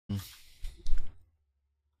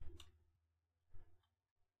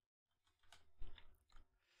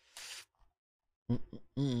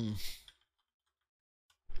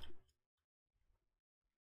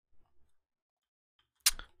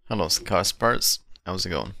Hello, Sparse. How's it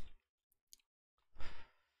going?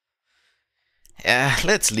 Yeah,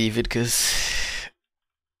 let's leave it,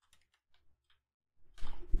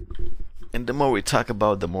 and the more we talk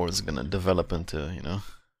about, the more it's gonna develop into, you know,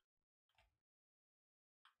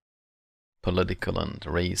 political and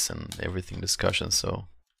race and everything discussion. So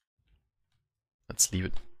let's leave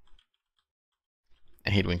it. I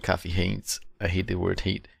hate when coffee hates. I hate the word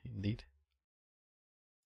hate, indeed.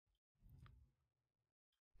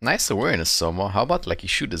 Nice awareness, Somo. How about like you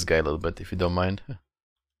shoot this guy a little bit if you don't mind?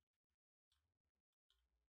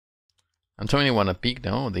 I'm telling you, want to peek?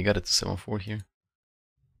 No, they got it to 7-4 here.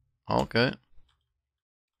 Okay.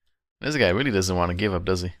 This guy really doesn't want to give up,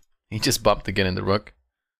 does he? He just bopped again in the rock.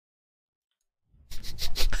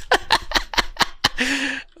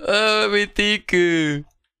 Oh, Mitiku.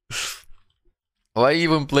 Why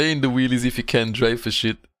even playing the wheelies if you can't drive for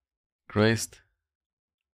shit? Christ.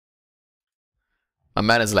 My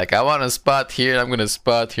man is like, I want a spot here, I'm gonna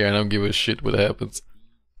spot here, and I don't give a shit what happens.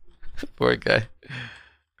 Poor guy.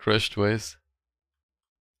 Crushed twice.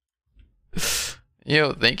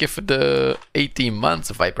 Yo, thank you for the 18 months,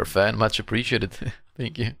 Viper fan. Much appreciated.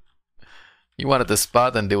 Thank you. He wanted the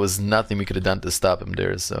spot, and there was nothing we could have done to stop him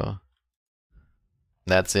there, so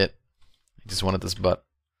that's it. He just wanted the spot.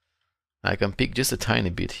 I can peek just a tiny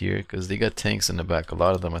bit here, because they got tanks in the back. A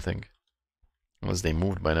lot of them, I think. Unless they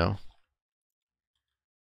moved by now.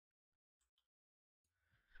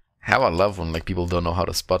 How I love when like people don't know how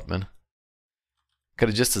to spot, man. Could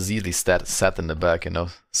have just as easily sat in the back, you know,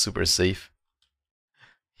 super safe.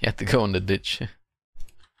 You had to go in the ditch.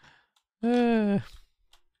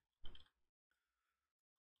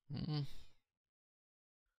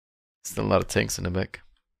 Still a lot of tanks in the back.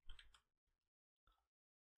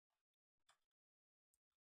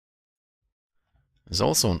 There's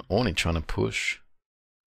also an Oni trying to push.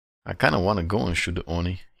 I kind of want to go and shoot the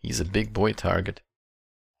Oni. He's a big boy target.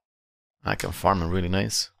 I can farm him really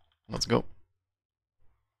nice. Let's go.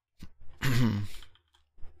 I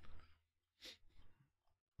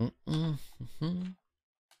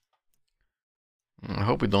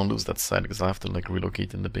hope we don't lose that side because I have to like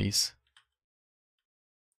relocate in the base.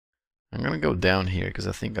 I'm gonna go down here because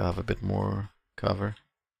I think I'll have a bit more cover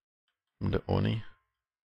from the Oni.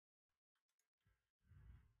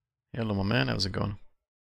 Hello, my man. How's it going?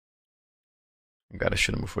 I gotta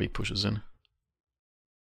shoot him before he pushes in.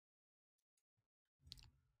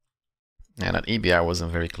 Yeah, that EBR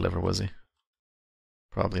wasn't very clever, was he?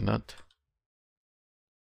 Probably not.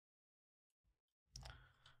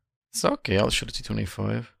 It's okay, I'll shoot a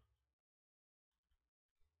T-25.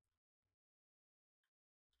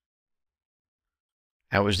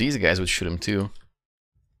 I wish these guys would shoot him too.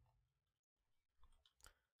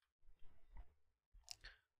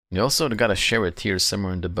 You also got a charioteer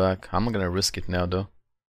somewhere in the back. I'm not gonna risk it now though.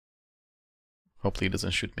 Hopefully he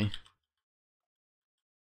doesn't shoot me.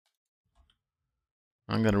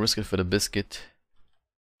 I'm gonna risk it for the biscuit.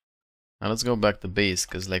 Now let's go back to base,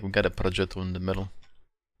 cause like we got a progetto in the middle.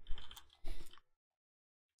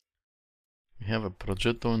 We have a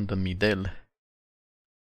progetto in the middle.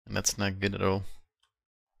 And that's not good at all.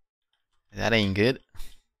 That ain't good.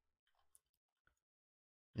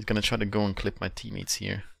 He's gonna try to go and clip my teammates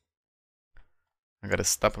here. I gotta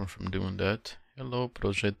stop him from doing that. Hello,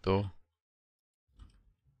 progetto.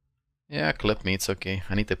 Yeah, clip me, it's okay.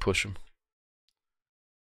 I need to push him.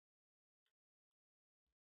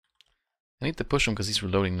 I need to push him because he's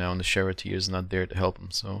reloading now and the charioteer is not there to help him,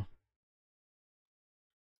 so...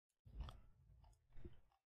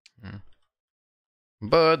 Yeah.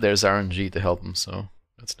 But there's RNG to help him, so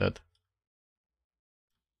that's that.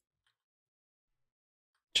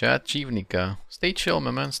 Chat Chivnika. Stay chill, my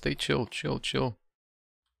man. Stay chill. Chill, chill.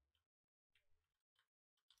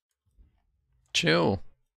 Chill.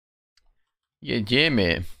 Yeah,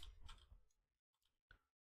 man.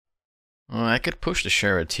 I could push the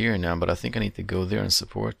charioteer now, but I think I need to go there and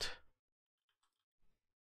support.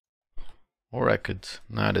 Or I could...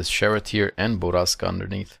 Nah, there's charioteer and Boraska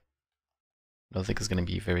underneath. I don't think it's gonna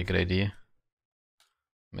be a very good idea.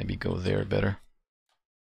 Maybe go there better.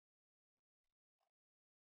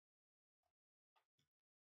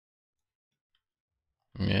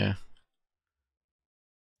 Yeah.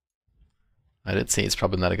 I did say it's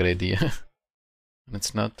probably not a good idea. And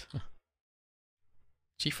it's not.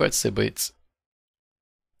 G5 Sibates.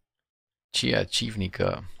 Chia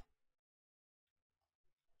Chivnika.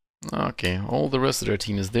 Okay, all the rest of their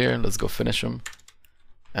team is there. Let's go finish them.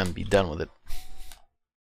 and be done with it.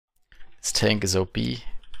 This tank is OP.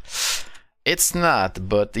 It's not,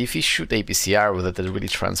 but if you shoot APCR with it, it really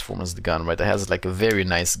transforms the gun, right? It has like a very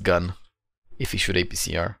nice gun if you shoot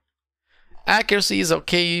APCR. Accuracy is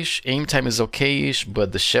okayish, aim time is okayish,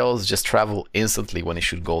 but the shells just travel instantly when you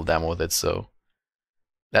shoot gold ammo with it, so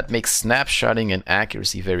that makes snapshotting and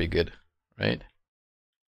accuracy very good, right?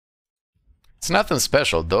 It's nothing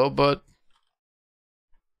special though, but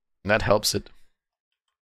that helps it.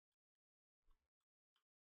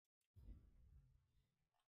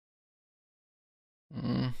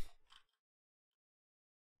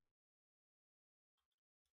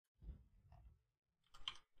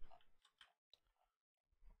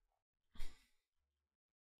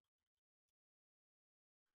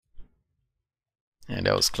 Yeah,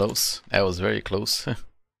 that was close. That was very close.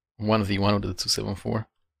 1v1 with the 274.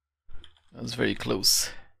 That was very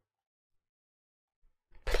close.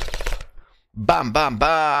 Bam, bam,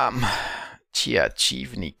 bam!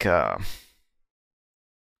 Chiachivnika.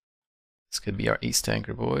 This could be our East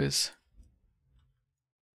Tanker, boys.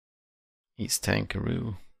 East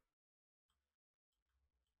Tankaroo.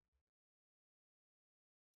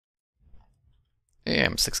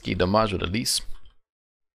 Damn, 6k damage with a LIS.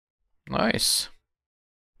 Nice.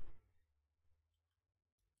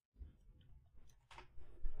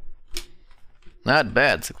 Not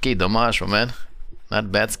bad, 6k damage, my man.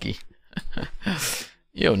 Not bad ski.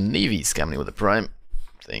 Yo, Nevy's coming with the prime.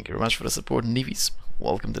 Thank you very much for the support, Nevy's.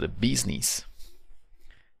 Welcome to the bee's knees.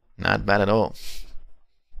 Not bad at all.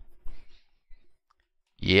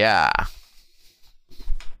 Yeah.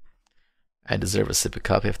 I deserve a sip of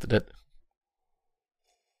coffee after that.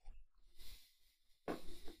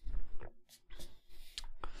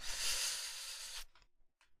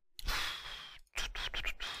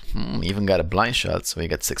 Even got a blind shot, so he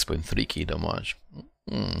got 6.3k damage.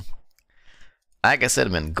 Like I said,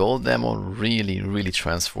 man, gold ammo really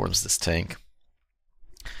transforms this tank.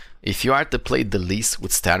 If you are to play the LIS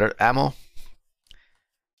with standard ammo,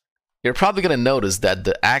 you're probably gonna notice that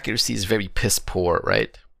the accuracy is very piss poor,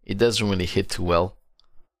 right? It doesn't really hit too well.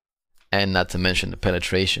 And not to mention the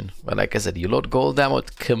penetration. But like I said, you load gold ammo,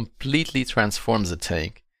 it completely transforms the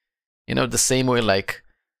tank. You know, the same way like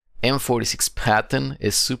M46 Patton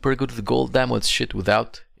is super good with gold ammo, it's shit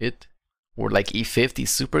without it. Or like E50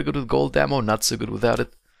 is super good with gold ammo, not so good without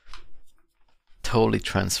it. Totally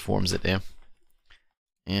transforms it, yeah.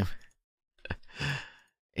 Yeah.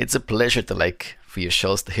 It's a pleasure to like, for your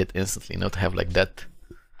shells to hit instantly, to have like that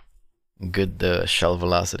good shell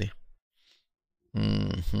velocity.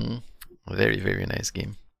 Very nice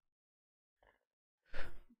game.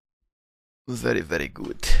 Very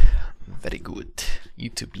good. Very good.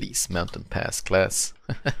 YouTube please, Mountain Pass class.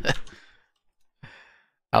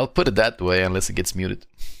 I'll put it that way unless it gets muted.